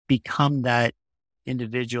become that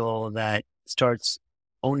individual that starts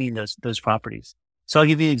owning those properties. So I'll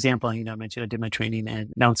give you an example. I mentioned I did my training at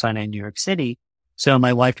Mount Sinai in New York City. So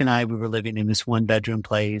my wife and I, we were living in this 1-bedroom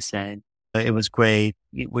place, and it was great.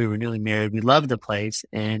 We were newly married. We loved the place.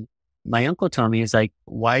 And my uncle told me, he's like,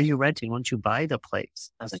 why are you renting? Why don't you buy the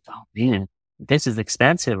place? I was like, oh man, this is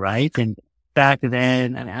expensive, right? And back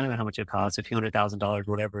then, I don't know how much it cost, a few $100,000,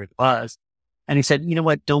 whatever it was. And he said, you know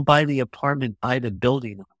what? Don't buy the apartment, buy the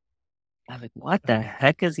building. I was like, what the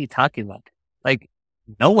heck is he talking about? Like,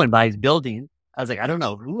 no one buys buildings. I was like, I don't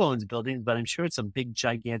know who owns buildings, but I'm sure it's some big,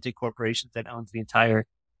 gigantic corporations that owns the entire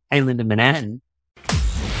island of Manhattan.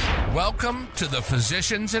 Welcome to the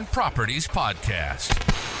Physicians and Properties Podcast,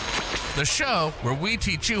 the show where we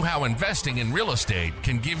teach you how investing in real estate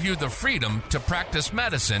can give you the freedom to practice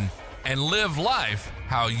medicine and live life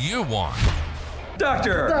how you want.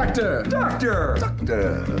 Doctor!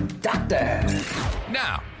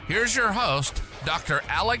 Now, here's your host, Dr.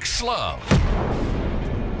 Alex Schlow.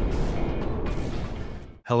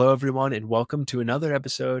 Hello, everyone, and welcome to another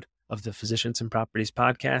episode of the Physicians and Properties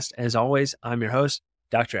Podcast. As always, I'm your host,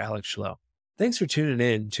 Dr. Alex Schlow. Thanks for tuning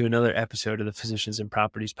in to another episode of the Physicians and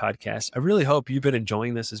Properties Podcast. I really hope you've been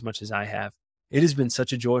enjoying this as much as I have. It has been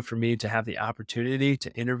such a joy for me to have the opportunity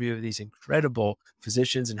to interview these incredible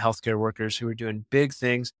physicians and healthcare workers who are doing big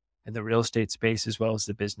things in the real estate space as well as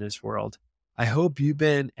the business world. I hope you've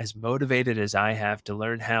been as motivated as I have to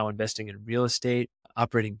learn how investing in real estate,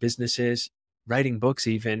 operating businesses, writing books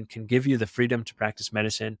even, can give you the freedom to practice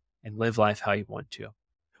medicine and live life how you want to.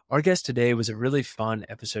 Our guest today was a really fun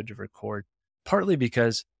episode to record, partly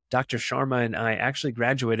because Dr. Sharma and I actually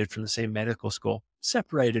graduated from the same medical school,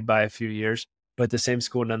 separated by a few years, but the same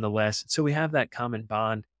school nonetheless. So we have that common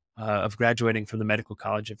bond of graduating from the Medical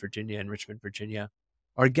College of Virginia in Richmond, Virginia.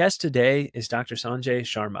 Our guest today is Dr. Sanjay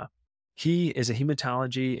Sharma. He is a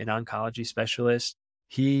hematology and oncology specialist.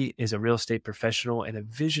 He is a real estate professional and a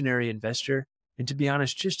visionary investor. And to be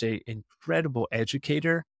honest, just an incredible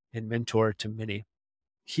educator and mentor to many.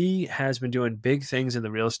 He has been doing big things in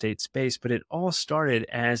the real estate space, but it all started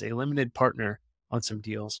as a limited partner on some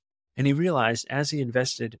deals. And he realized as he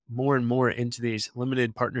invested more and more into these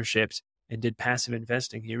limited partnerships and did passive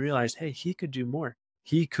investing, he realized, hey, he could do more.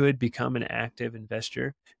 He could become an active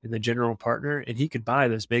investor in the general partner, and he could buy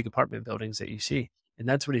those big apartment buildings that you see. And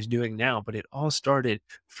that's what he's doing now. But it all started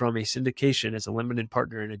from a syndication as a limited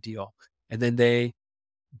partner in a deal. And then they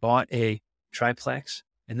bought a triplex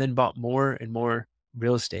and then bought more and more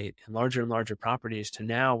real estate and larger properties to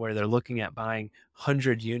now where they're looking at buying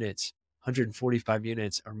 100 units, 145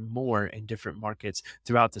 units or more in different markets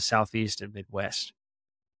throughout the Southeast and Midwest.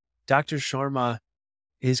 Dr. Sharma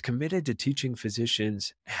is committed to teaching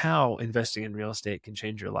physicians how investing in real estate can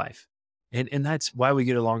change your life. And that's why we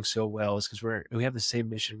get along so well, is because we have the same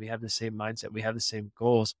mission, we have the same mindset, we have the same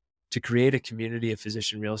goals to create a community of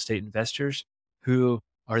physician real estate investors who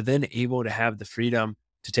are then able to have the freedom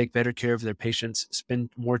to take better care of their patients,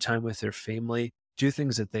 spend more time with their family, do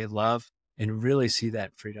things that they love, and really see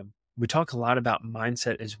that freedom. We talk a lot about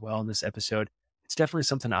mindset as well in this episode. It's definitely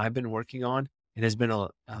something I've been working on and has been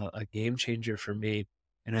a game changer for me,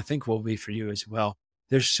 and I think will be for you as well.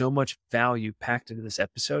 There's so much value packed into this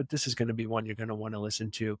episode. This is going to be one you're going to want to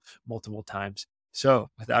listen to multiple times. So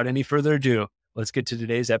without any further ado, let's get to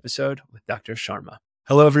today's episode with Dr. Sharma.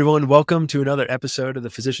 Hello, everyone. Welcome to another episode of the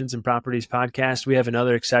Physicians and Properties Podcast. We have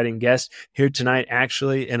another exciting guest here tonight,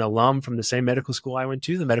 actually an alum from the same medical school I went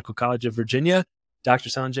to, the Medical College of Virginia. Dr.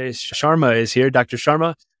 Sanjay Sharma is here. Dr.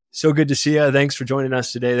 Sharma, so good to see you. Thanks for joining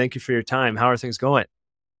us today. Thank you for your time. How are things going?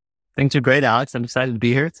 Things are great, Alex. I'm excited to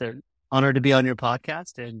be here. It's an honor to be on your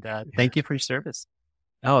podcast, and thank you for your service.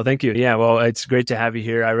 Oh, thank you. Yeah, well, it's great to have you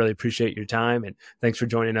here. I really appreciate your time, and thanks for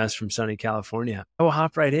joining us from sunny California. I will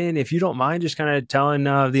hop right in. If you don't mind, just kind of telling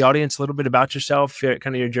the audience a little bit about yourself, kind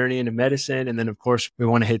of your journey into medicine, and then, of course, we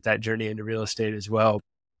want to hit that journey into real estate as well.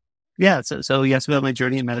 Yeah, so yes, about my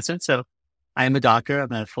journey in medicine. So I am a doctor.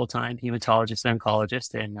 I'm a full-time hematologist and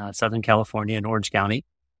oncologist in Southern California in Orange County.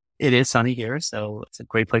 It is sunny here, so it's a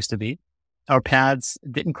great place to be. Our paths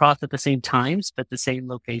didn't cross at the same times, but the same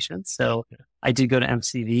locations. So I did go to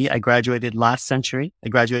MCV. I graduated last century. I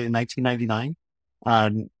graduated in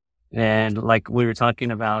 1999. And like we were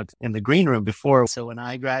talking about in the green room before. So when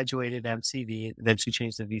I graduated MCV, then she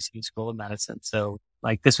changed the VCU School of Medicine. So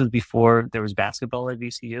like this was before there was basketball at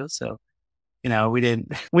VCU. So, we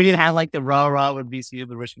didn't have like the rah-rah with VCU,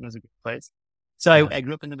 but Richmond was a good place. So I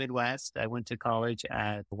grew up in the Midwest. I went to college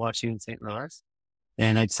at Washington, St. Louis.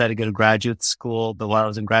 And I decided to go to graduate school. But while I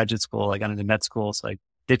was in graduate school, I got into med school. So I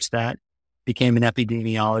ditched that, became an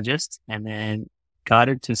epidemiologist, and then got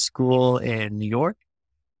into school in New York.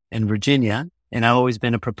 in Virginia. And I've always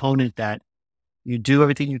been a proponent that you do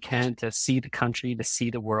everything you can to see the country, to see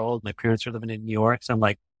the world. My parents are living in New York. So I'm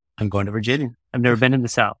like, I'm going to Virginia. I've never been in the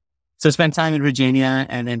South. So I spent time in Virginia,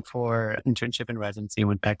 and then for internship and residency,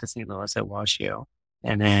 went back to St. Louis at WashU.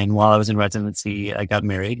 And then while I was in residency, I got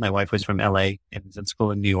married. My wife was from LA and was in school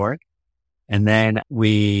in New York. And then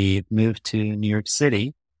we moved to New York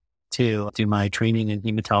City to do my training in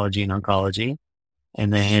hematology and oncology.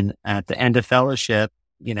 And then at the end of fellowship,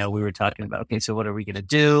 we were talking about, okay, so what are we going to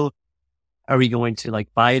do? Are we going to like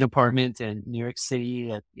buy an apartment in New York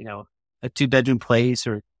City at, a 2-bedroom place,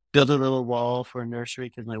 or build a little wall for a nursery?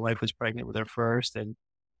 Because my wife was pregnant with her first, and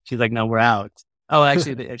she's like, no, we're out. Oh,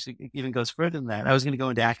 actually, it even goes further than that. I was going to go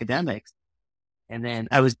into academics, and then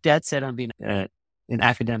I was dead set on being an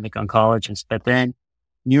academic oncologist. But then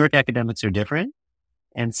New York academics are different.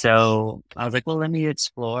 And so I was like, well, let me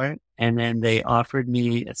explore. And then they offered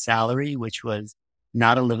me a salary, which was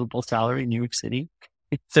not a livable salary in New York City.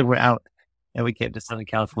 So we're out, and we came to Southern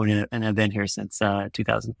California, and I've been here since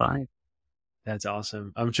 2005. That's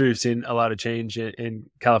awesome. I'm sure you've seen a lot of change in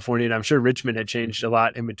California, and I'm sure Richmond had changed a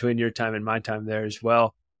lot in between your time and my time there as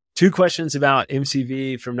well. 2 questions about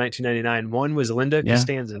MCV from 1999. One was Linda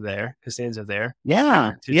Costanza there.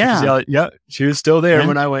 Yeah. Yeah. She was still there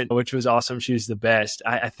when I went, which was awesome. She was the best.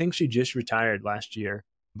 I think she just retired last year,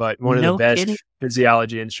 but one of the best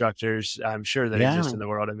physiology instructors I'm sure that exists in the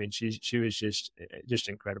world. I mean, she was just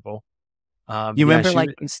incredible. You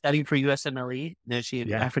remember studying for USMLE?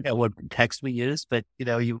 I forget what text we used, but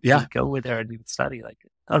you go with her and you study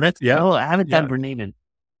I haven't done Bernine in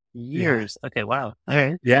years. Yeah. Okay. Wow. All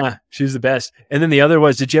right. Yeah. She's the best. And then the other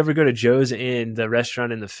was, did you ever go to Joe's Inn, the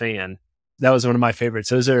restaurant in the Fan? That was one of my favorites.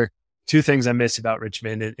 Those are 2 things I miss about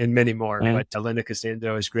Richmond, and many more. Yeah. But Linda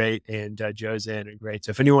Costanzo is great, and Joe's Inn are great. So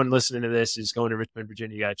if anyone listening to this is going to Richmond,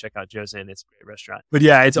 Virginia, you got to check out Joe's Inn. It's a great restaurant. But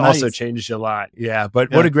yeah, it's also changed a lot. Yeah.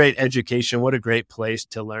 But what a great education. What a great place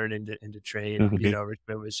to learn and to train. Mm-hmm.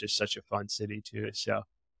 Richmond was just such a fun city too. So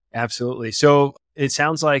absolutely. So it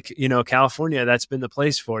sounds like, California, that's been the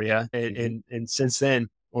place for you. And since then,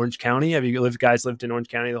 Orange County, have you guys lived in Orange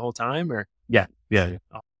County the whole time, or? Yeah.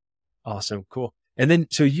 Awesome. Cool. And then,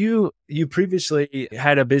 so you previously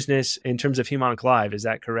had a business in terms of Hem-Onc Live, is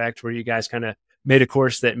that correct? Where you guys kind of made a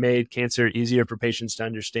course that made cancer easier for patients to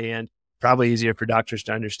understand, probably easier for doctors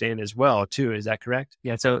to understand as well, too. Is that correct?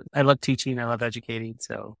 Yeah. So I love teaching. I love educating.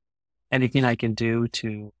 So anything I can do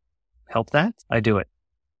to help that, I do it.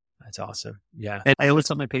 That's awesome. Yeah. And I always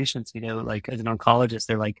tell my patients, as an oncologist,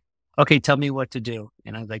 they're like, okay, tell me what to do.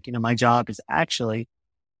 And I'm like, my job is actually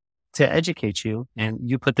to educate you, and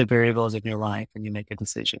you put the variables in your life and you make a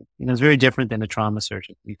decision. It's very different than a trauma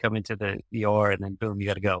surgeon. You come into the ER and then boom, you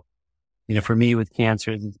got to go. For me with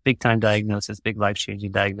cancer, it's big time diagnosis, big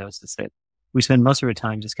life-changing diagnosis that we spend most of our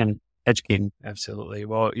time just kind of educating. Absolutely.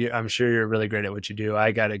 Well, I'm sure you're really great at what you do.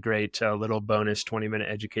 I got a great little bonus 20-minute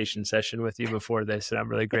education session with you before this, and I'm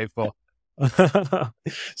really grateful.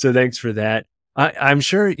 So thanks for that. I'm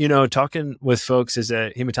sure, talking with folks as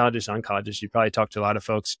a hematologist, oncologist, you probably talked to a lot of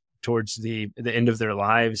folks towards the end of their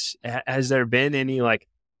lives. Has there been any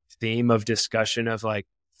theme of discussion of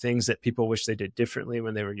things that people wish they did differently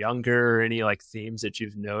when they were younger, or any themes that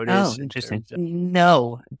you've noticed? Oh, interesting.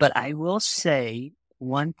 No, but I will say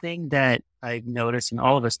one thing that I've noticed, and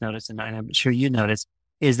all of us noticed, and I'm sure you noticed,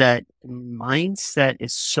 is that mindset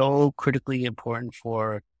is so critically important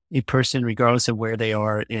for a person, regardless of where they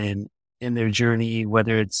are in their journey,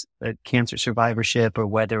 whether it's a cancer survivorship or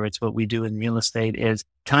whether it's what we do in real estate. Is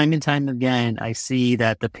time and time again, I see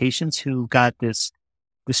that the patients who got the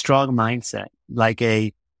strong mindset,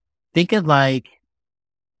 think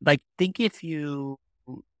if you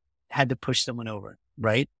had to push someone over,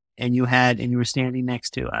 right? And you were standing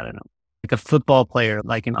next to, I don't know, a football player,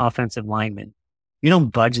 an offensive lineman, you don't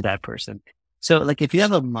budge that person. So if you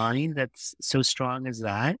have a mind that's so strong as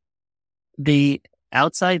that, the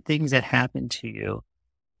outside things that happen to you,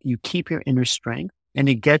 you keep your inner strength, and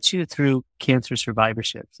it gets you through cancer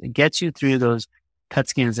survivorships. It gets you through those PET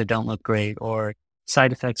scans that don't look great, or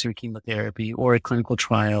side effects of chemotherapy, or a clinical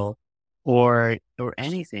trial, or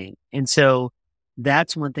anything. And so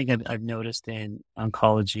that's one thing I've noticed in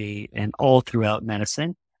oncology and all throughout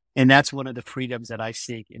medicine. And that's one of the freedoms that I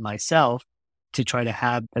seek in myself, to try to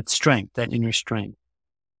have that strength, that inner strength.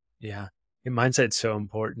 Yeah. And mindset's so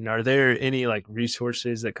important. Are there any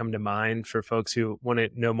resources that come to mind for folks who want to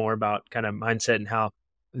know more about kind of mindset and how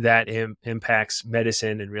that impacts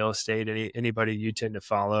medicine and real estate? Anybody you tend to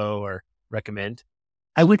follow or recommend?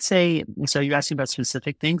 I would say, so you're asking about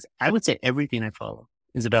specific things. I would say everything I follow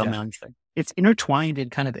is about mindset. It's intertwined in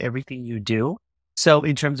kind of everything you do. So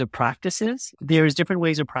in terms of practices, there's different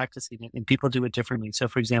ways of practicing it and people do it differently. So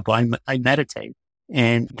for example, I meditate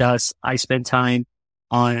and thus I spend time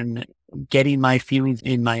on getting my feelings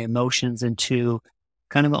and my emotions into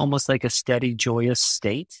kind of almost like a steady, joyous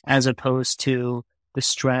state, as opposed to the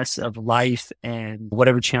stress of life and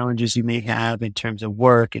whatever challenges you may have in terms of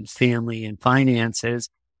work and family and finances.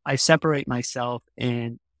 I separate myself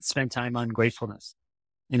and spend time on gratefulness.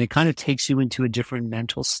 And it kind of takes you into a different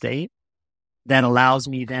mental state that allows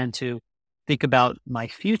me then to think about my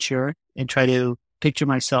future and try to picture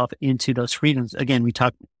myself into those freedoms. Again, we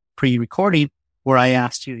talked pre-recording where I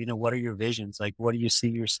asked you, what are your visions? Like, what do you see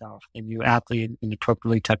yourself? And you aptly and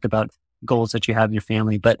appropriately talked about goals that you have in your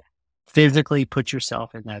family, but physically put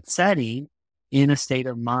yourself in that setting in a state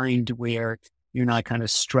of mind where you're not kind of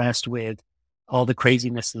stressed with all the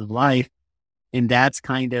craziness of life. And that's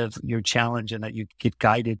kind of your challenge and that you get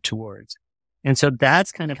guided towards. And so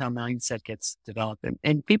that's kind of how mindset gets developed.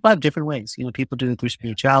 And people have different ways. People do it through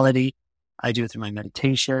spirituality. I do it through my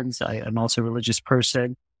meditations. I'm also a religious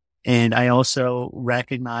person. And I also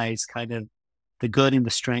recognize kind of the good and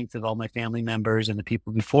the strength of all my family members and the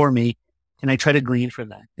people before me. And I try to glean from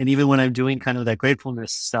that. And even when I'm doing kind of that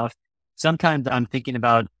gratefulness stuff, sometimes I'm thinking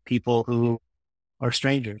about people who are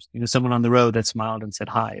strangers, someone on the road that smiled and said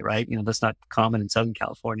hi, right? That's not common in Southern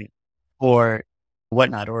California or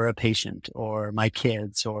whatnot, or a patient or my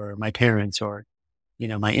kids or my parents or,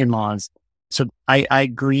 my in-laws. So I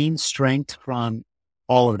glean strength from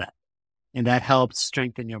all of that. And that helps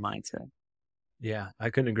strengthen your mindset. Yeah,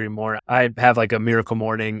 I couldn't agree more. I have like a miracle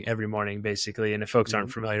morning every morning, basically. And if folks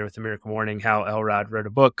aren't familiar with the miracle morning, Hal Elrod wrote a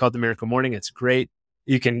book called The Miracle Morning. It's great.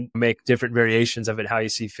 You can make different variations of it how you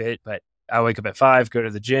see fit. But I wake up at 5, go to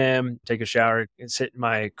the gym, take a shower, sit in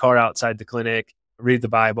my car outside the clinic, read the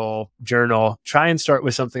Bible, journal, try and start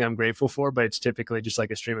with something I'm grateful for, but it's typically just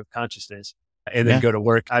like a stream of consciousness, and then go to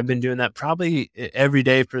work. I've been doing that probably every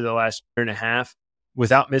day for the last year and a half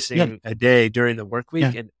without missing a day during the work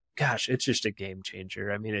week. And gosh, it's just a game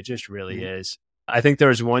changer. I mean, it just really is. I think there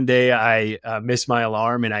was one day I missed my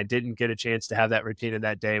alarm and I didn't get a chance to have that routine, and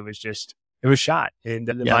that day was just, it was shot. And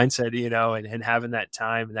the mindset, and having that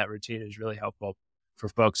time and that routine is really helpful for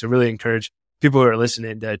folks. So really encourage people who are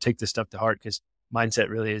listening to take this stuff to heart, because mindset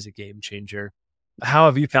really is a game changer. How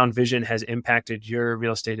have you found vision has impacted your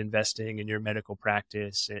real estate investing and your medical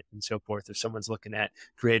practice and so forth, if someone's looking at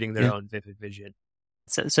creating their own vivid vision?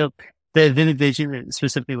 So the vivid vision,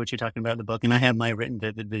 specifically what you're talking about in the book, and I have my written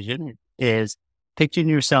vivid vision, is picturing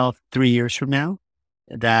yourself 3 years from now.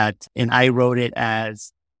 And I wrote it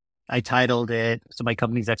as, I titled it, so my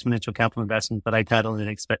company's Exponential Capital Investment, but I titled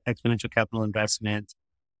it Exponential Capital Investment,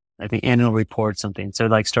 I think annual report, something. So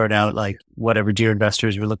start out like whatever, dear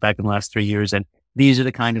investors, we look back in the last 3 years and these are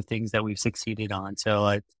the kind of things that we've succeeded on.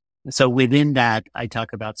 So within that, I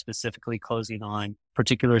talk about specifically closing on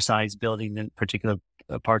particular size building in particular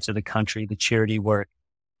parts of the country, the charity work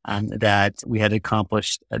that we had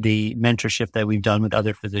accomplished, the mentorship that we've done with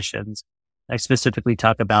other physicians. I specifically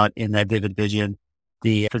talk about in that vivid vision,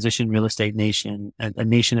 the physician real estate nation, a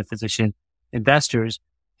nation of physician investors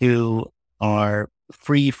who are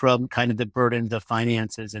free from kind of the burdens of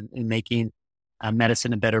finances and making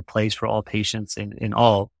medicine a better place for all patients in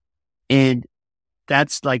all. And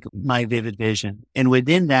that's like my vivid vision. And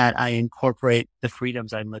within that, I incorporate the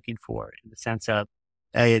freedoms I'm looking for, in the sense of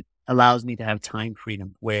it allows me to have time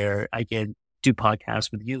freedom where I can do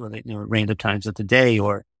podcasts with you at random times of the day,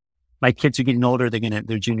 or my kids are getting older.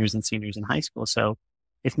 They're juniors and seniors in high school. So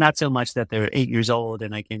it's not so much that they're 8 years old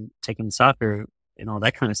and I can take them to soccer and all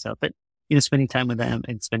that kind of stuff, but spending time with them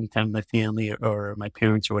and spending time with my family or my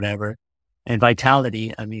parents or whatever. And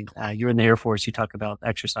vitality, I mean, you're in the Air Force, you talk about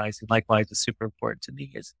exercise, and likewise, it's super important to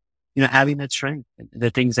me is, having that strength. The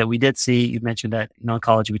things that we did see, you mentioned that in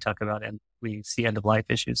oncology, we talk about, and we see end of life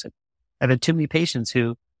issues. I've had too many patients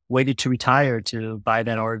who waited to retire to buy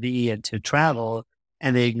that RV and to travel,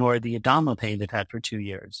 and they ignored the abdominal pain they've had for 2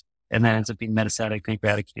 years. And that ends up being metastatic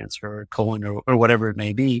pancreatic cancer or colon or whatever it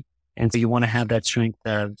may be. And so you want to have that strength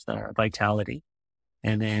of vitality.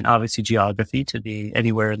 And then obviously geography, to be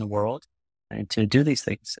anywhere in the world and to do these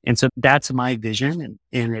things. And so that's my vision,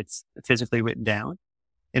 and it's physically written down.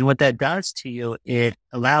 And what that does to you, it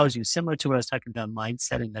allows you, similar to what I was talking about,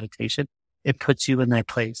 mindset and meditation, it puts you in that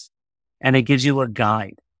place and it gives you a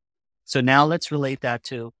guide. So now let's relate that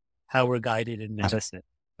to how we're guided in medicine.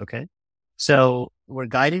 Okay. So we're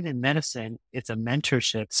guided in medicine. It's a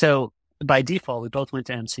mentorship. So by default, we both went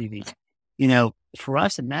to MCV. For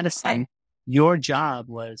us in medicine, your job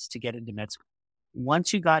was to get into med school.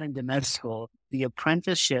 Once you got into med school, the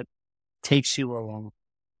apprenticeship takes you along.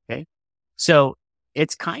 Okay. So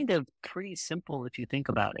it's kind of pretty simple if you think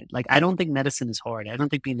about it. Like, I don't think medicine is hard. I don't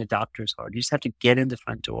think being a doctor is hard. You just have to get in the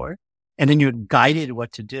front door and then you're guided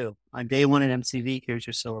what to do. On day one at MCV, here's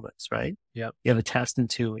your syllabus, right? Yep. You have a test in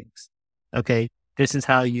 2 weeks. Okay. This is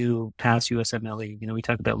how you pass USMLE. You know, we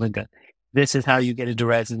talked about Linda. This is how you get into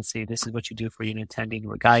residency. This is what you do for unit attending.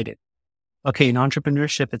 We're guided. Okay. In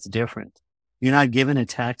entrepreneurship, it's different. You're not given a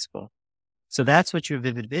textbook. So that's what your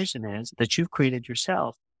vivid vision is, that you've created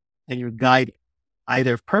yourself and you're guided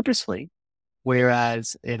either purposely,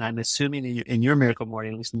 whereas, and I'm assuming in your miracle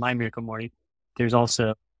morning, at least in my miracle morning, there's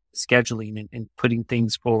also scheduling and putting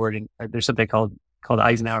things forward. And there's something called the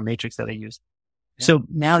Eisenhower matrix that I use. Yeah. So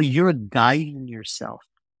now you're guiding yourself.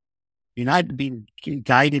 You're not being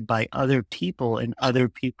guided by other people and other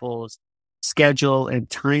people's schedule and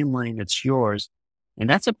timeline. It's yours. And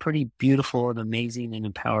that's a pretty beautiful and amazing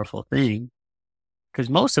and powerful thing. Because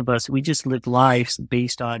most of us, we just live lives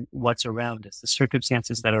based on what's around us, the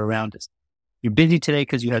circumstances that are around us. You're busy today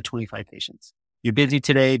because you have 25 patients. You're busy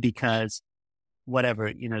today because whatever,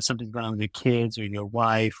 you know, something's going on with your kids or your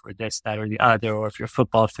wife or this, that, or the other, or if you're a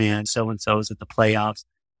football fan, so-and-so is at the playoffs.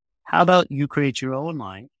 How about you create your own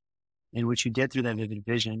life in which you did through that vivid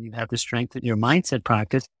vision? You have to strengthen your mindset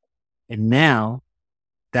practice. And now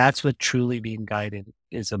that's what truly being guided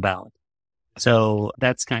is about. So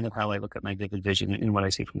that's kind of how I look at my vivid vision and what I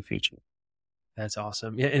see from the future. That's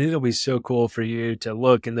awesome. Yeah. And it'll be so cool for you to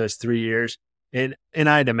look in those 3 years. And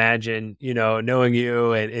I'd imagine, you know, knowing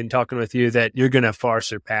you and talking with you that you're going to far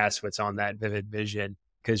surpass what's on that vivid vision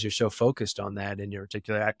because you're so focused on that and your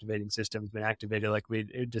reticular activating system has been activated like we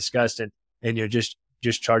discussed and you're just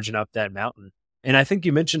charging up that mountain. And I think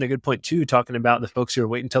you mentioned a good point too, talking about the folks who are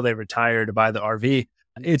waiting until they retire to buy the RV.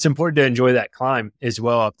 It's important to enjoy that climb as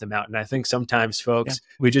well up the mountain. I think sometimes folks,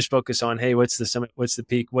 we just focus on, hey, what's the summit? What's the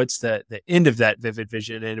peak? What's the end of that vivid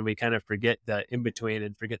vision? And we kind of forget the in between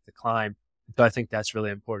and forget the climb. So I think that's really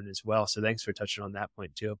important as well. So thanks for touching on that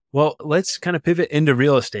point too. Well, let's kind of pivot into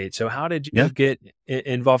real estate. So how did you get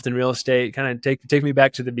involved in real estate? Kind of take me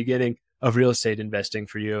back to the beginning of real estate investing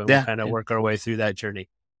for you and we'll kind of work our way through that journey.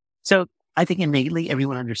 So I think innately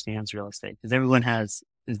everyone understands real estate because everyone is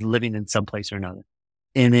living in some place or another.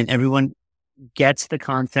 And then everyone gets the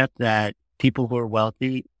concept that people who are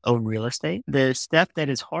wealthy own real estate. The step that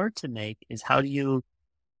is hard to make is how do you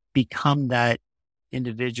become that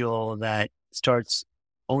individual that starts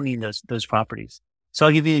owning those properties. So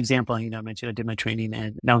I'll give you an example. You know, I mentioned I did my training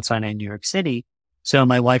at Mount Sinai in New York City. So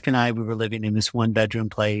my wife and I, we were living in this 1-bedroom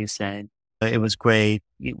place and it was great.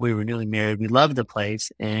 We were newly married. We loved the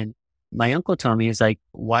place. And my uncle told me, he's like,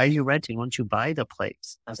 why are you renting? Why don't you buy the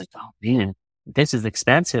place? I was like, oh man, this is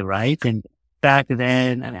expensive, right? And back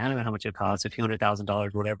then, I don't know how much it cost, a few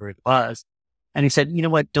 $100,000, whatever it was. And he said, you know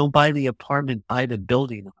what? Don't buy the apartment, buy the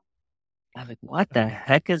building. I was like, what the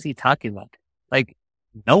heck is he talking about? Like,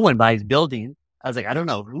 no one buys buildings. I was like, I don't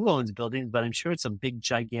know who owns buildings, but I'm sure it's some big,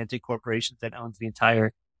 gigantic corporations that owns the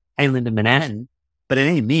entire island of Manhattan. But it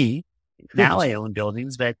ain't me. Now I own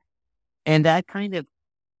buildings, and that kind of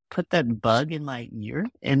put that bug in my ear.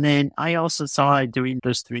 And then I also saw during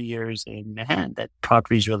those 3 years in Manhattan that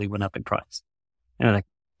properties really went up in price. And I'm like,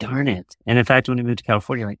 darn it. And in fact, when we moved to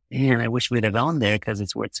California, like, man, I wish we'd have owned there because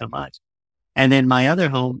it's worth so much. And then my other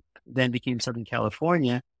home then became Southern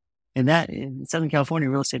California. And that in Southern California,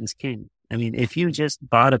 real estate is king. I mean, if you just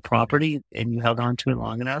bought a property and you held on to it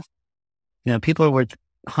long enough, you know, people are worth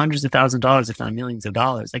hundreds of thousands of dollars, if not millions of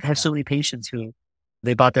dollars. Like I have so many patients who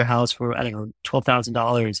they bought their house for, I don't know,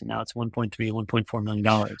 $12,000 and now it's $1.3, $1.4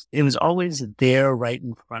 million. It was always there right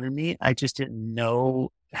in front of me. I just didn't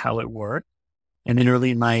know how it worked. And then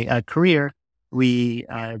early in my career, we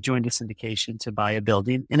joined a syndication to buy a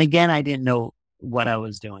building. And again, I didn't know what I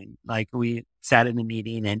was doing. Like we sat in a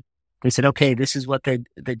meeting and they said, okay, this is what the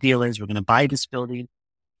deal is. We're going to buy this building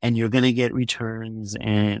and you're going to get returns.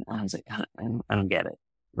 And I was like, I don't get it.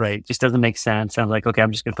 Right. It just doesn't make sense. I'm like, okay,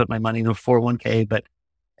 I'm just going to put my money in a 401k, but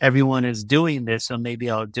everyone is doing this. So maybe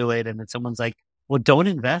I'll do it. And then someone's like, well, don't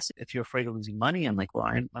invest if you're afraid of losing money. I'm like, well,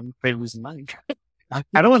 I'm afraid of losing money. I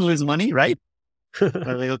don't want to lose money. Right.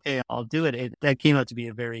 I'm like, okay, I'll do it. That came out to be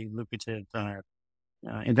a very lucrative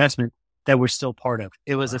investment that we're still part of.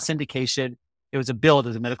 It was a syndication. It was a build. It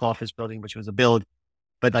was a medical office building, which was a build,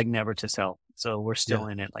 but like never to sell. So we're still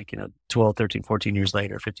in it, like, 12, 13, 14 years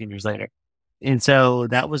later, 15 years later. And so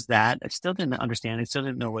that was that. I still didn't understand. I still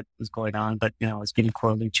didn't know what was going on, but, I was getting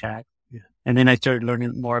quarterly checks. Yeah. And then I started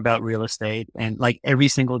learning more about real estate. And like every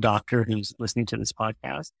single doctor who's listening to this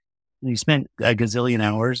podcast, you spent a gazillion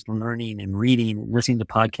hours learning and reading and listening to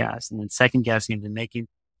podcasts and then second guessing and making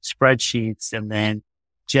spreadsheets. And then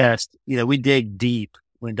just, we dig deep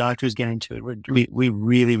When doctors get into it, we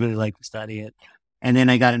really, really like to study it. And then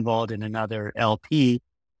I got involved in another LP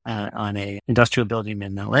on a industrial building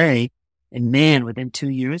in LA. And man, within 2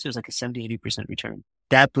 years, it was like a 70-80% return.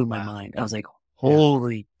 That blew my mind. I was like,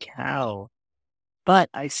 holy cow. But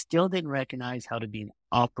I still didn't recognize how to be an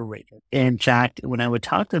operator. In fact, when I would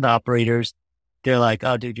talk to the operators, they're like,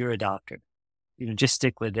 oh, dude, you're a doctor. Just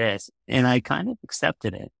stick with this. And I kind of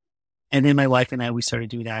accepted it. And then my wife and I, we started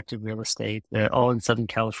doing active real estate. They're all in Southern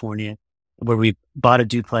California, where we bought a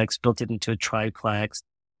duplex, built it into a triplex,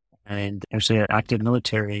 and actually an active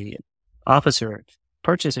military officer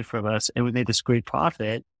purchased it from us, and we made this great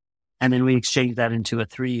profit. And then we exchanged that into a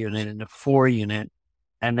 3-unit and a 4-unit.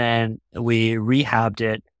 And then we rehabbed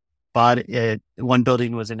it, bought it. One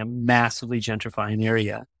building was in a massively gentrifying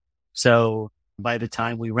area. So by the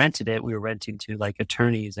time we rented it, we were renting to like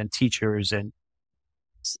attorneys and teachers and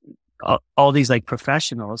all these like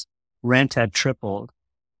professionals. Rent had tripled.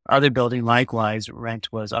 Other building, likewise,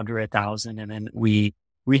 rent was under 1,000. And then we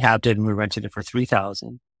rehabbed it and we rented it for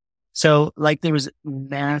 3,000. So like there was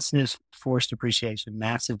massive forced appreciation,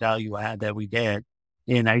 massive value add that we did.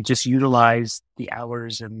 And I just utilized the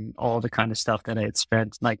hours and all the kind of stuff that I had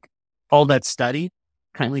spent, like all that study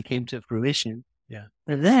kindly came to fruition. Yeah.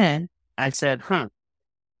 And then I said,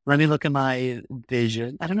 let me look at my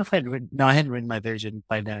vision. I don't know if I hadn't written my vision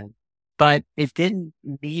by then, but it didn't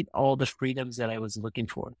meet all the freedoms that I was looking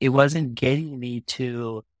for. It wasn't getting me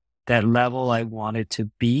to that level I wanted to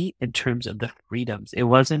be in terms of the freedoms. It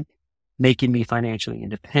wasn't making me financially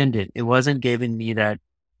independent. It wasn't giving me that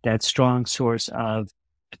strong source of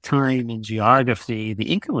time and geography.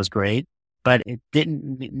 The income was great, but it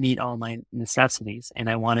didn't meet all my necessities. And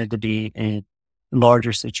I wanted to be in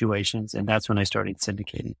larger situations. And that's when I started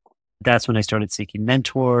syndicating. That's when I started seeking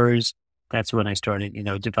mentors. That's when I started,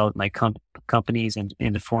 develop my companies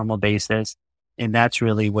in a formal basis. And that's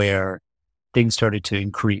really where things started to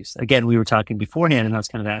increase. Again, we were talking beforehand and I was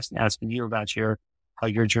kind of asking you about how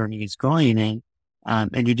your journey is going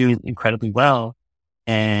and you're doing incredibly well.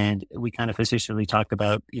 And we kind of facetiously talked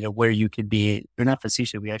about, where you could be, or not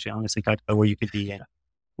facetiously, we actually honestly talked about where you could be in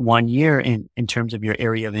 1 year in terms of your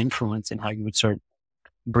area of influence and how you would start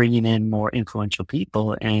bringing in more influential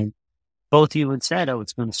people. And both you had said, oh,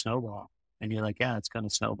 it's going to snowball. And you're like, yeah, it's going to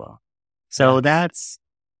snowball. So that's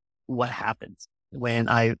what happens when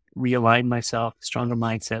I realigned myself, stronger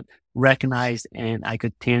mindset, recognized, and I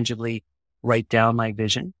could tangibly write down my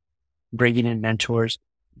vision, bringing in mentors,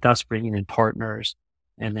 thus bringing in partners,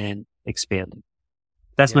 and then expanding.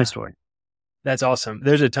 That's my story. That's awesome.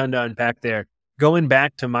 There's a ton to unpack there. Going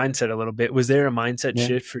back to mindset a little bit, was there a mindset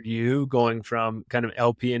shift for you going from kind of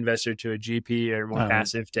LP investor to a GP or more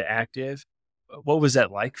passive to active? What was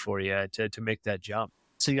that like for you to make that jump?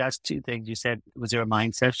 So you asked two things. You said, was there a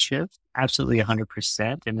mindset shift? Absolutely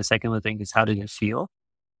 100%. And the second thing is, how did it feel?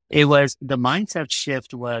 The mindset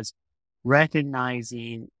shift was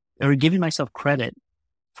recognizing or giving myself credit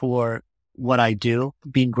for what I do,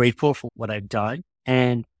 being grateful for what I've done.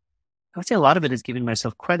 And I would say a lot of it is giving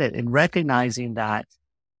myself credit and recognizing that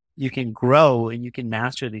you can grow and you can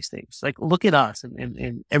master these things. Like, look at us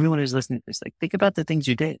and everyone who's listening to this, like, think about the things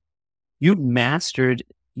you did. You mastered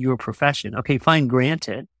your profession. Okay, fine.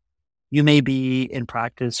 Granted, you may be in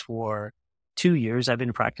practice for 2 years. I've been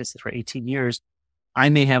in practice for 18 years. I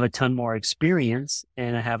may have a ton more experience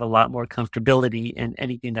and I have a lot more comfortability in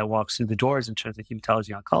anything that walks through the doors in terms of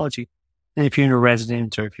hematology oncology. And if you're in a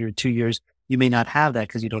resident or if you're 2 years, you may not have that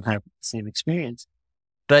because you don't have the same experience.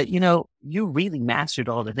 But, you really mastered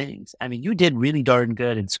all the things. I mean, you did really darn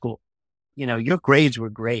good in school. Your grades were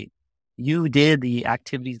great. You did the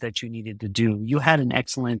activities that you needed to do. You had an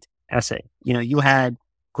excellent essay. You had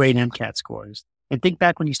great MCAT scores. And think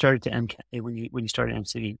back when you started to MCAT, when you started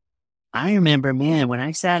MCV. I remember, man, when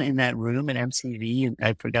I sat in that room at MCV and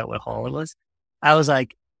I forgot what hall it was, I was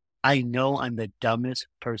like, I know I'm the dumbest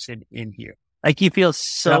person in here. Like, you feel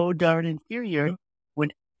so darn inferior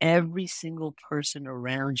when every single person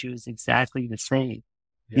around you is exactly the same.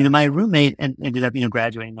 Yeah. My roommate ended up,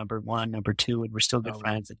 graduating number 1, number 2, and we're still good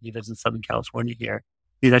friends. And he lives in Southern California here.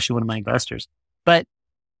 He's actually one of my investors. But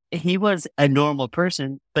he was a normal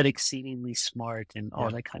person, but exceedingly smart and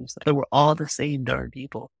all that kind of stuff. But we're all the same darn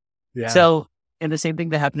people. Yeah. So, and the same thing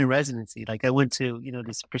that happened in residency. Like, I went to,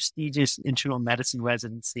 this prestigious internal medicine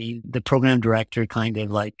residency. The program director kind of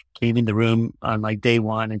like came in the room on like day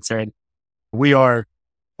 1 and said, we are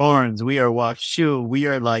Orange, we are WashU, we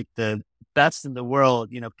are like the best in the world.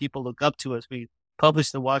 People look up to us. We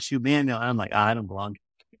published the WashU manual. I'm like, I don't belong.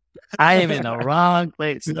 I am in the wrong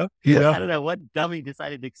place. I don't know what dummy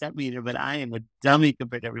decided to accept me here, but I am a dummy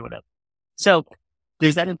compared to everyone else. So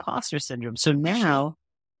there's that imposter syndrome. So now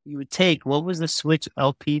you would take, what was the switch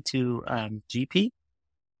LP to GP?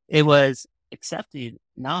 It was accepting,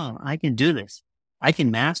 no, I can do this. I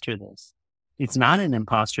can master this. It's not an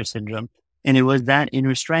imposter syndrome. And it was that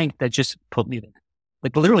inner strength that just put me there.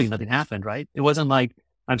 Like literally nothing happened, right? It wasn't like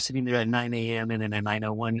I'm sitting there at 9 a.m. and then at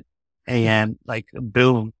 9:01 a.m., like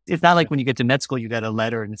boom. It's not like when you get to med school, you got a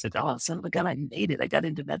letter and it says, oh, son of a gun, I made it. I got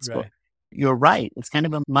into med school. Right. You're right. It's kind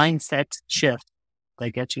of a mindset shift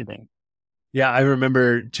that gets you there. Yeah, I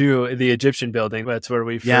remember too, the Egyptian building. That's where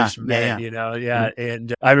we first met,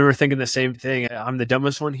 And I remember thinking the same thing. I'm the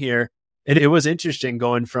dumbest one here. And it was interesting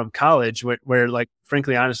going from college where like,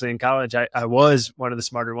 frankly, honestly, in college, I was one of the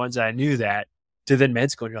smarter ones. I knew that, to then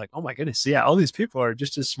med school. And you're like, oh my goodness. Yeah, all these people are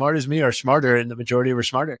just as smart as me or smarter, and the majority were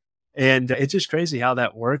smarter. And it's just crazy how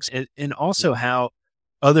that works. And also how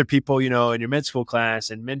other people, in your med school class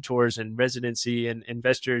and mentors and residency and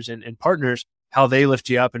investors and partners, how they lift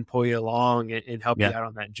you up and pull you along and help you out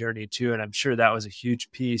on that journey too. And I'm sure that was a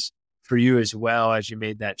huge piece for you as well as you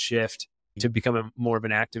made that shift to become more of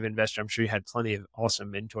an active investor. I'm sure you had plenty of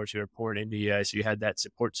awesome mentors who were pouring into you. So you had that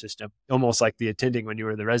support system, almost like the attending when you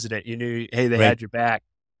were the resident. You knew, hey, they had your back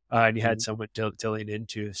and you had someone to lean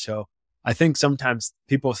into. So I think sometimes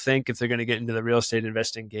people think if they're going to get into the real estate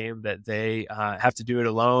investing game that they have to do it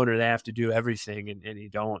alone or they have to do everything. And you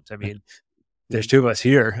don't. I mean, there's two of us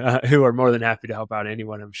here who are more than happy to help out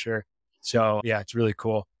anyone, I'm sure. So yeah, it's really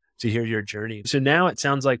cool to hear your journey. So now it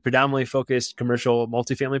sounds like predominantly focused commercial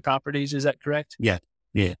multifamily properties. Is that correct? Yeah.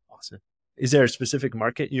 Yeah. Awesome. Is there a specific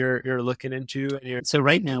market you're looking into? So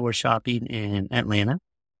right now we're shopping in Atlanta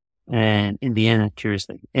and Indiana,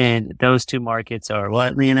 curiously. And those two markets are, well,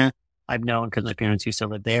 Atlanta, I've known because my parents used to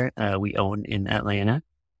live there. We own in Atlanta.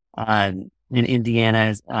 In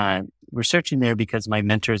Indiana, we're searching there because my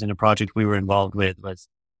mentors in a project we were involved with was,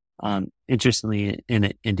 interestingly,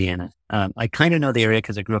 in Indiana. I kind of know the area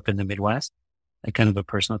because I grew up in the Midwest. I kind of have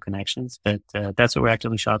personal connections, but that's what we're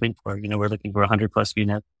actively shopping for. We're looking for 100+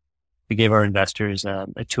 units. We gave our investors a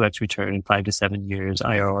 2x return in 5 to 7 years.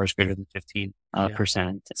 IRR is greater than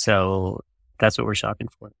 15%. So that's what we're shopping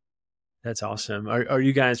for. That's awesome. Are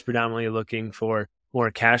you guys predominantly looking for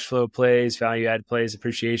more cash flow plays, value add plays,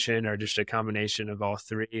 appreciation, or just a combination of all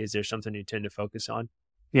three? Is there something you tend to focus on?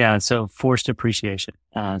 Yeah. So forced appreciation.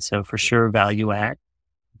 So for sure value add,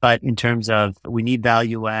 but in terms of, we need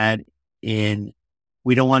value add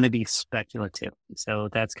we don't want to be speculative. So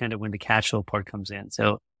that's kind of when the cash flow part comes in.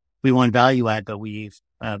 So we want value add, but we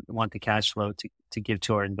want the cash flow to give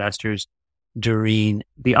to our investors during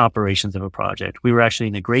the operations of a project. We were actually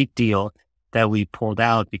in a great deal that we pulled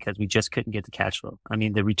out because we just couldn't get the cash flow. I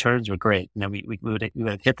mean, the returns were great. We would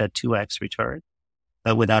have hit that 2x return,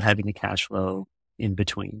 but without having the cash flow in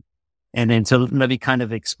between. And then, so let me kind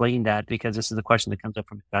of explain that, because this is the question that comes up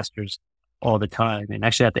from investors all the time. And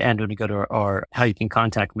actually at the end, when we go to our how you can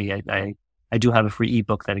contact me, I do have a free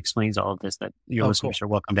ebook that explains all of this that your listeners are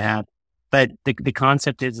welcome to have. But the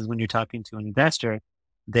concept is when you're talking to an investor,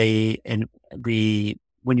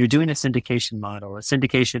 when you're doing a syndication model, a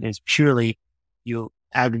syndication is purely you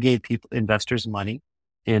aggregate investors' money.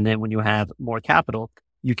 And then when you have more capital,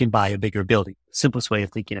 you can buy a bigger building. Simplest way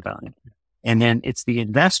of thinking about it. And then it's the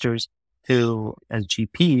investors who, as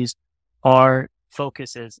GPs, our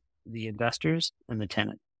focus is the investors and the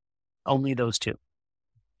tenant. Only those two.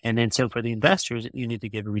 And then so for the investors, you need to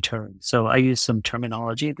give a return. So I use some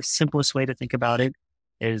terminology. The simplest way to think about it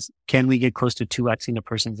is, can we get close to 2xing a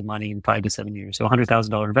person's money in 5 to 7 years? So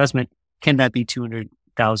 $100,000 investment, can that be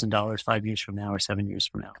 $200,000 5 years from now or 7 years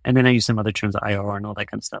from now? And then I use some other terms, IRR and all that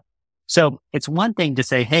kind of stuff. So it's one thing to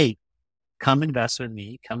say, hey, come invest with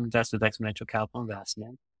me, come invest with Exponential Capital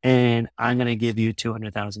Investment, and I'm going to give you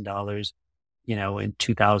 $200,000, in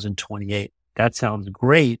 2028. That sounds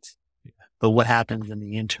great. But what happens in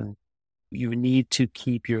the interim? You need to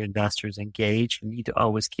keep your investors engaged. You need to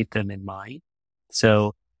always keep them in mind.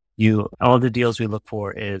 So all the deals we look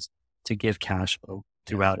for is to give cash flow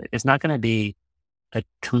throughout it. It's not going to be a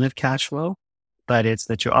ton of cash flow, but it's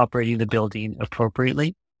that you're operating the building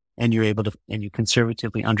appropriately and you're able to, and you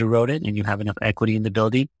conservatively underwrote it and you have enough equity in the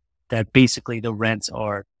building that basically the rents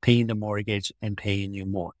are paying the mortgage and paying you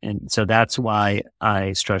more. And so that's why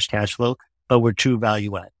I stress cash flow, but we're true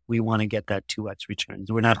value add. We want to get that 2x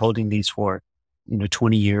returns. We're not holding these for,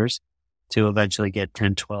 20 years to eventually get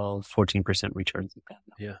 10, 12, 14% returns.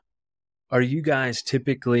 Yeah. Are you guys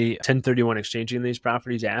typically 1031 exchanging these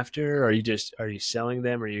properties after? Or are you selling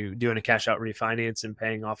them? Are you doing a cash out refinance and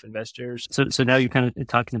paying off investors? So now you're kind of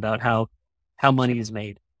talking about how money is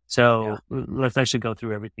made. So let's actually go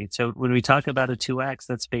through everything. So when we talk about a 2x,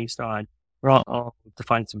 that's based on, I'll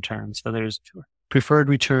define some terms. So there's preferred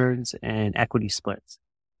returns and equity splits.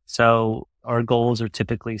 So our goals are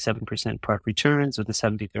typically 7% park returns with a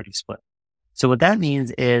 70-30 split. So what that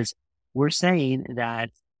means is we're saying that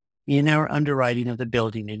in our underwriting of the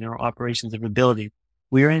building, in our operations of the building,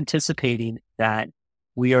 we are anticipating that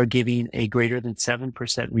we are giving a greater than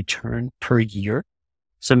 7% return per year.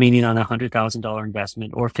 So meaning on a $100,000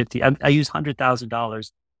 investment or 50, I use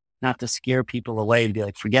 $100,000 not to scare people away to be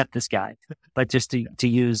like, forget this guy, but just to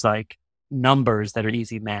use like numbers that are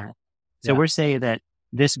easy math. So we're saying that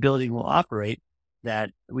this building will operate,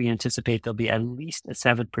 that we anticipate there'll be at least a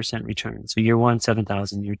 7% return. So year one,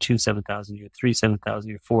 7,000, year two, 7,000, year three, 7,000,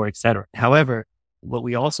 year four, et cetera. However, what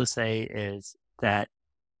we also say is that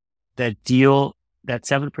that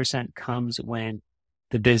 7% comes when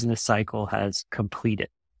the business cycle has completed.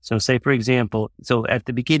 So say, for example, so at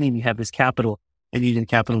the beginning, you have this capital and you need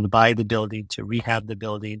capital to buy the building, to rehab the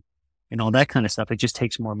building and all that kind of stuff. It just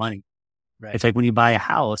takes more money. Right. It's like when you buy a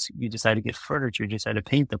house, you decide to get furniture, you decide to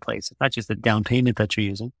paint the place. It's not just the down payment that you're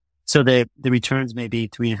using. So the returns may be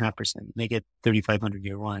 3.5%. You may get 3,500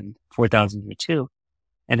 year one, 4,000 year two.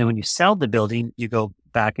 And then when you sell the building, you go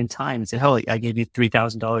back in time and say, oh, I gave you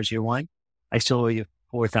 $3,000 year one. I still owe you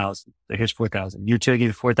 4,000. So here's 4,000. Year two, I gave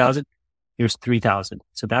you 4,000. Here's 3,000.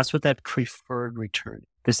 So that's what that preferred return.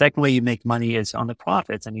 The second way you make money is on the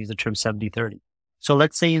profits, and use the term 70-30. So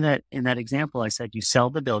let's say in that example, I said you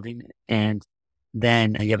sell the building and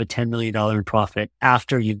then you have a $10 million in profit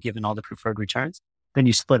after you've given all the preferred returns, then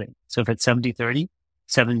you split it. So if it's 70-30,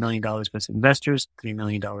 $7 million goes to investors, $3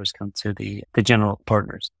 million comes to the general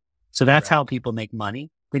partners. So that's how people make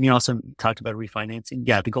money. Then you also talked about refinancing.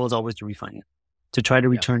 Yeah, the goal is always to refinance, to try to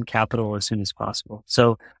return capital as soon as possible.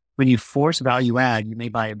 So when you force value add, you may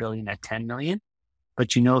buy a building at 10 million,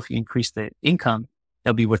 but you know, if you increase the income,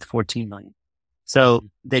 it'll be worth 14 million. So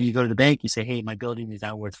then you go to the bank, you say, hey, my building is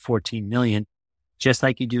now worth 14 million. Just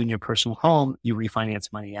like you do in your personal home, you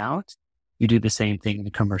refinance money out. You do the same thing in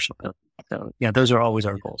the commercial building. So yeah, those are always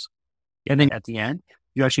our goals. And then at the end,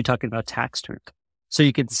 you're actually talking about tax terms. So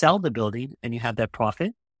you can sell the building and you have that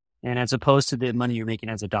profit. And as opposed to the money you're making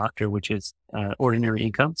as a doctor, which is ordinary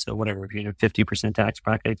income. So whatever, if you're in a 50% tax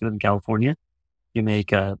bracket in California, you make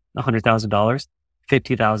 $100,000,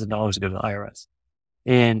 $50,000 go to the IRS.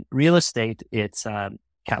 In real estate, it's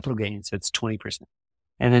capital gains, so it's 20%.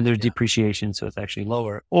 And then there's depreciation, so it's actually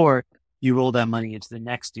lower. Or you roll that money into the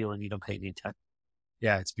next deal and you don't pay any tax.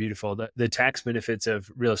 Yeah, it's beautiful. The tax benefits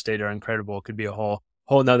of real estate are incredible. It could be a whole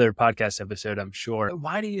nother podcast episode, I'm sure.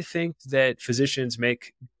 Why do you think that physicians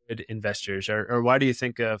make good investors, or why do you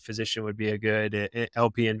think a physician would be a good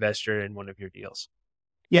LP investor in one of your deals?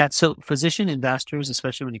 Yeah, so physician investors,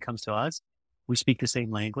 especially when it comes to us, we speak the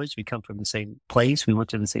same language. We come from the same place. We went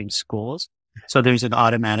to the same schools. So there's an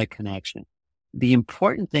automatic connection. The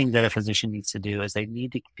important thing that a physician needs to do is they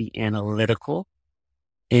need to be analytical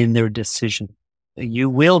in their decision. You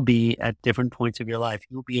will be at different points of your life.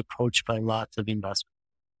 You'll be approached by lots of investors.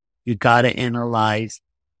 You got to analyze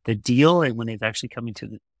the deal. And when it's actually coming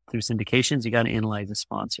through syndications, you got to analyze the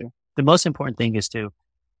sponsor. The most important thing is to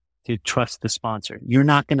trust the sponsor. You're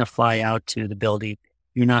not going to fly out to the building.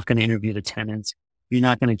 You're not going to interview the tenants. You're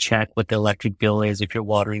not going to check what the electric bill is if you're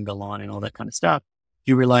watering the lawn and all that kind of stuff.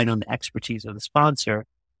 You're relying on the expertise of the sponsor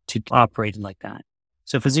to operate like that.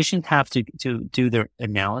 So physicians have to do their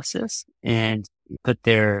analysis and put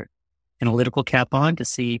their analytical cap on to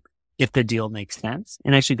see if the deal makes sense,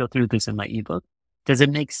 and actually go through this in my ebook. Does it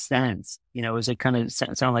make sense? You know, is it kind of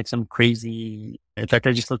sound like some crazy? In fact,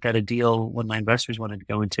 I just looked at a deal one of my investors wanted to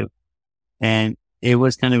go into, and it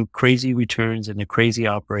was kind of crazy returns and a crazy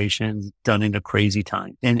operations done in a crazy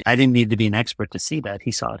time. And I didn't need to be an expert to see that.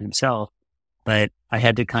 He saw it himself, but I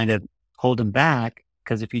had to kind of hold him back,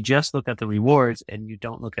 because if you just look at the rewards and you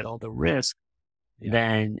don't look at all the risk,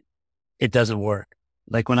 then it doesn't work.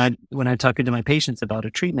 Like when I'm talking to my patients about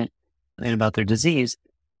a treatment and about their disease,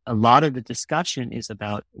 a lot of the discussion is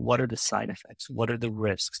about what are the side effects? What are the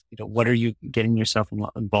risks? You know, what are you getting yourself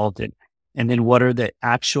involved in? And then what are the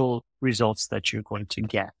actual results that you're going to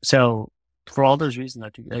get? So for all those reasons,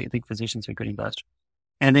 I think physicians are good investors.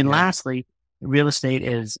 And then lastly, real estate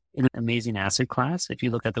is an amazing asset class. If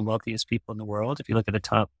you look at the wealthiest people in the world, if you look at the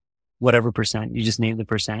top, whatever percent, you just name the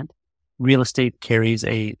percent, real estate carries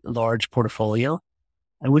a large portfolio.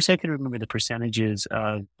 I wish I could remember the percentages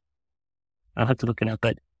of, I'll have to look it up,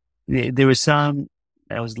 but there was some,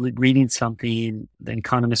 I was reading something, the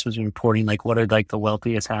economist was reporting like what are like the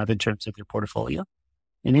wealthiest have in terms of their portfolio.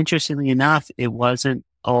 And interestingly enough, it wasn't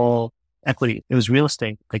all equity. It was real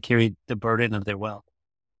estate that carried the burden of their wealth.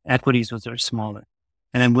 Equities was smaller.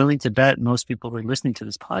 And I'm willing to bet most people who are listening to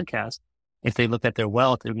this podcast, if they look at their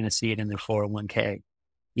wealth, they're going to see it in their 401k,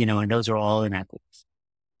 you know, and those are all in equities.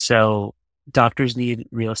 So doctors need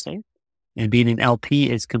real estate, and being an LP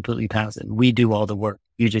is completely passive. We do all the work.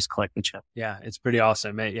 You just collect the check. Yeah, it's pretty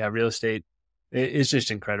awesome. Yeah, real estate is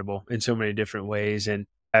just incredible in so many different ways. And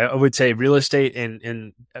I would say real estate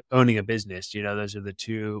and owning a business, those are the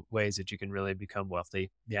two ways that you can really become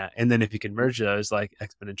wealthy. Yeah. And then if you can merge those like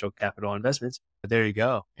exponential capital investments, there you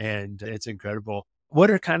go. And it's incredible. What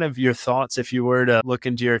are kind of your thoughts if you were to look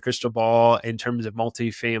into your crystal ball in terms of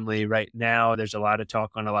multifamily right now? There's a lot of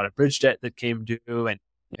talk on a lot of bridge debt that came due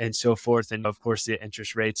and so forth. And of course, the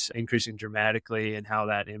interest rates increasing dramatically and how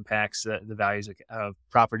that impacts the values of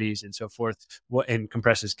properties and so forth, and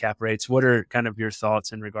compresses cap rates. What are kind of your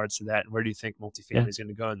thoughts in regards to that? And where do you think multifamily is going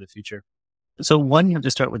to go in the future? So one, you have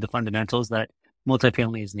to start with the fundamentals that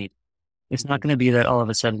multifamily is needed. It's not going to be that all of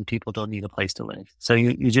a sudden people don't need a place to live. So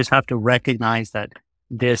you just have to recognize that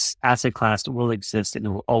this asset class will exist and it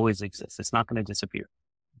will always exist. It's not going to disappear.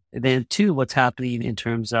 And then two, what's happening in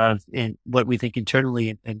terms of in what we think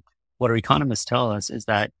internally and what our economists tell us is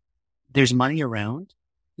that there's money around,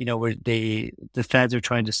 where the Feds are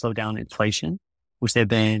trying to slow down inflation, which they've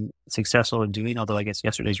been successful in doing. Although I guess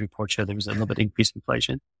yesterday's report showed there was a little bit increased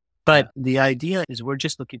inflation. But the idea is we're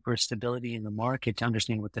just looking for stability in the market to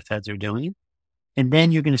understand what the Feds are doing. And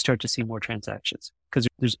then you're going to start to see more transactions because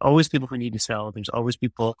there's always people who need to sell. There's always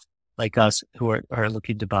people like us who are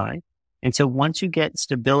looking to buy. And so once you get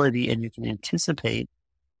stability and you can anticipate,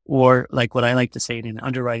 or like what I like to say in an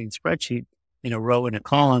underwriting spreadsheet, in a row and a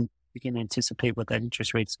column, you can anticipate what that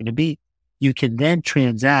interest rate is going to be. You can then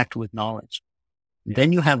transact with knowledge. Yeah.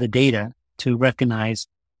 Then you have the data to recognize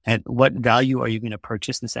at what value are you going to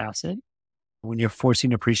purchase this asset when you're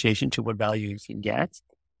forcing appreciation to what value you can get.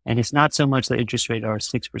 And it's not so much the interest rate are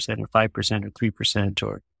 6% or 5% or 3%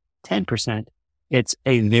 or 10%. It's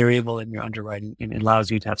a variable in your underwriting and it allows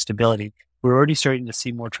you to have stability. We're already starting to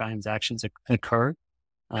see more transactions occur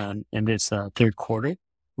in this third quarter.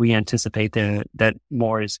 We anticipate that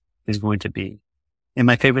more is going to be. And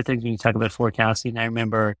my favorite thing when you talk about forecasting, I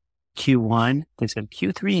remember Q1, they said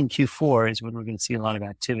Q3 and Q4 is when we're going to see a lot of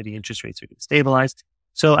activity. Interest rates are going to stabilize.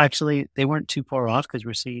 So actually they weren't too far off because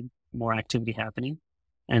we're seeing more activity happening.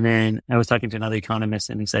 And then I was talking to another economist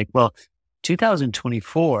and he's like, well,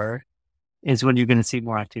 2024 is when you're going to see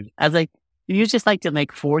more activity. I was like, you just like to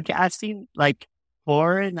make forecasting like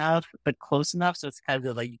far enough, but close enough. So it's kind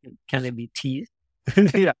of like you can kind of be teased.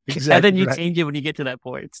 Yeah, exactly. And then you change it when you get to that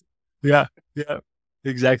point. Yeah. Yeah.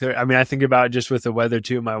 Exactly. I mean, I think about just with the weather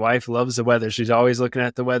too. My wife loves the weather. She's always looking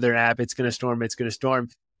at the weather app. It's going to storm. It's going to storm.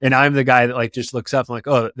 And I'm the guy that like just looks up and like,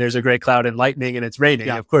 oh, there's a great cloud and lightning and it's raining.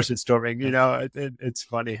 Yeah. Of course it's storming. It's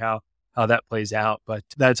funny how that plays out, but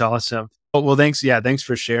that's awesome. Well, thanks. Yeah. Thanks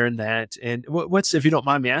for sharing that. And what's, if you don't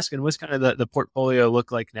mind me asking, what's kind of the portfolio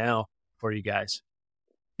look like now for you guys?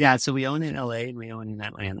 Yeah. So we own in LA and we own in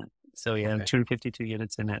Atlanta. So we have 252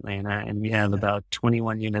 units in Atlanta and we have about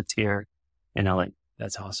 21 units here in LA.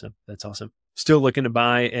 That's awesome. That's awesome. Still looking to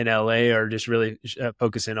buy in LA or just really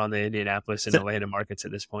focusing on the Indianapolis and Atlanta markets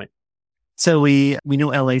at this point? So we know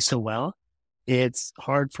LA so well. It's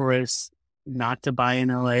hard for us not to buy in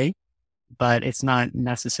LA, but it's not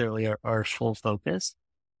necessarily our full focus.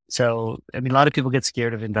 So, I mean, a lot of people get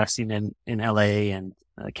scared of investing in LA and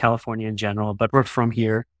California in general, but we're from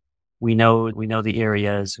here. We know the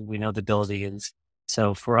areas, we know the buildings.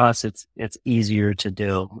 So for us, it's easier to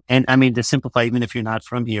do. And I mean, to simplify, even if you're not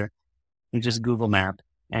from here, you just Google map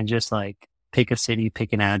and just like pick a city,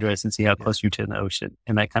 pick an address and see how close you're to the ocean.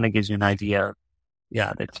 And that kind of gives you an idea,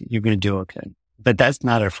 that you're going to do okay. But that's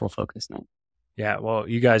not our full focus now. Yeah. Well,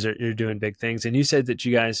 you guys you're doing big things. And you said that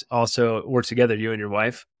you guys also work together, you and your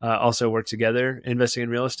wife also work together investing in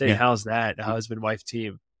real estate. Yeah. How's that? Husband-wife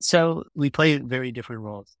team? So we play very different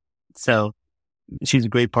roles. So she's a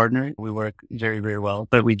great partner. We work very, very well,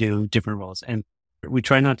 but we do different roles. And we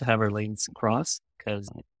try not to have our lanes cross because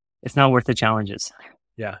it's not worth the challenges.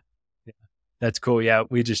 Yeah. That's cool. Yeah.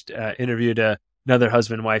 We just interviewed another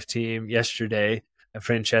husband-wife team yesterday,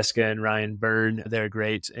 Francesca and Ryan Byrne. They're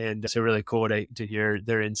great. And so really cool to hear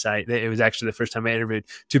their insight. It was actually the first time I interviewed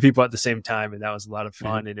two people at the same time. And that was a lot of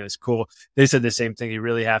fun. And it was cool. They said the same thing. You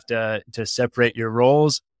really have to separate your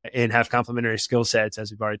roles and have complementary skill sets, as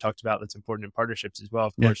we've already talked about. That's important in partnerships as well.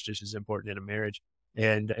 Of course, just as important in a marriage.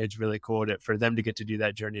 And it's really cool for them to get to do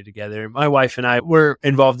that journey together. My wife and I were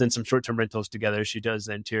involved in some short-term rentals together. She does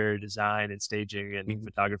the interior design and staging and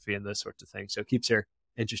photography and those sorts of things. So it keeps her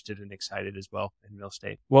interested and excited as well in real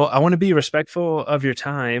estate. Well, I want to be respectful of your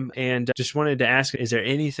time and just wanted to ask, is there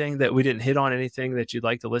anything that we didn't hit on, anything that you'd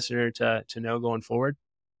like the listener to know going forward?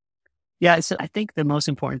 Yeah, so I think the most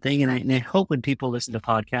important thing, and I hope when people listen to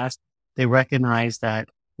podcasts, they recognize that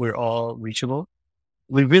we're all reachable.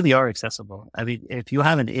 we really are accessible. I mean, if you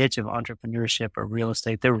have an itch of entrepreneurship or real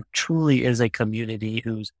estate, there truly is a community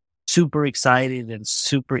who's super excited and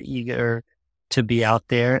super eager to be out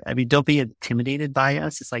there. I mean, don't be intimidated by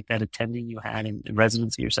us. It's like that attending you had in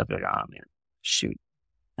residency or something. Like, oh man, shoot,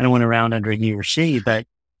 I don't want to round under he or she, but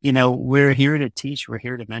we're here to teach. We're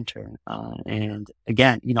here to mentor. And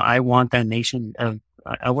again, I want our nation to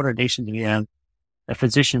be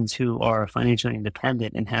physicians who are financially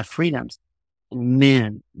independent and have freedoms. And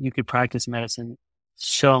man, you could practice medicine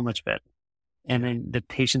so much better. And then the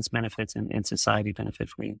patient's benefits and society benefit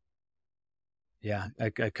for you. Yeah, I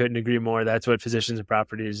couldn't agree more. That's what Physicians and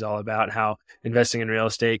Properties is all about, how investing in real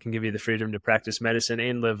estate can give you the freedom to practice medicine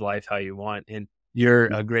and live life how you want. And you're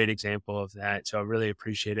a great example of that. So I really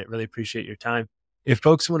appreciate it. Really appreciate your time. If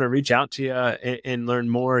folks want to reach out to you and learn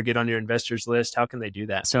more, get on your investors list, how can they do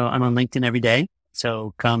that? So I'm on LinkedIn every day.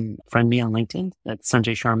 So come friend me on LinkedIn. That's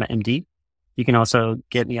Sanjay Sharma, MD. You can also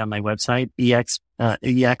get me on my website, EXCAPINV.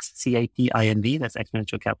 That's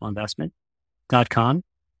Exponential Capital Investment.com.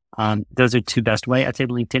 Those are two best ways. I'd say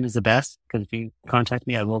LinkedIn is the best because if you contact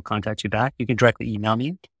me, I will contact you back. You can directly email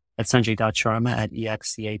me at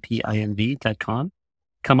sanjay.sharma@excapinv.com.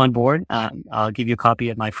 Come on board. I'll give you a copy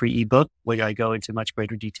of my free ebook where I go into much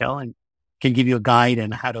greater detail and can give you a guide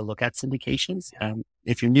on how to look at syndications.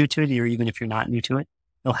 If you're new to it, or even if you're not new to it,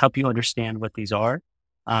 it'll help you understand what these are.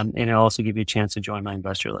 And it'll also give you a chance to join my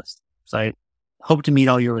investor list. So I hope to meet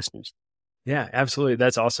all your listeners. Yeah, absolutely.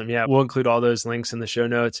 That's awesome. Yeah, we'll include all those links in the show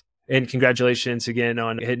notes. And congratulations again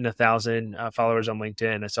on hitting 1,000 followers on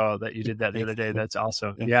LinkedIn. I saw that you did that the other day. That's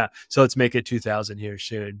awesome. Yeah. So let's make it 2,000 here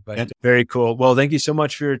soon. But very cool. Well, thank you so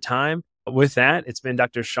much for your time. With that, it's been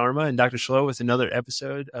Dr. Sharma and Dr. Shlo with another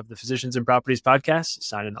episode of the Physicians and Properties podcast,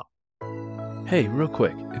 signing off. Hey, real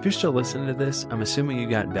quick, if you're still listening to this, I'm assuming you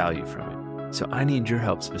got value from it. So I need your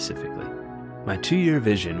help specifically. My 2-year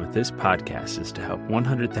vision with this podcast is to help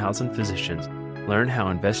 100,000 physicians learn how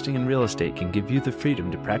investing in real estate can give you the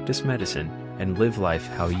freedom to practice medicine and live life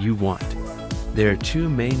how you want. There are 2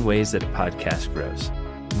 main ways that a podcast grows.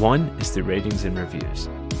 One is through ratings and reviews,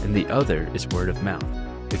 and the other is word of mouth.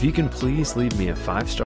 If you can please leave me a 5-star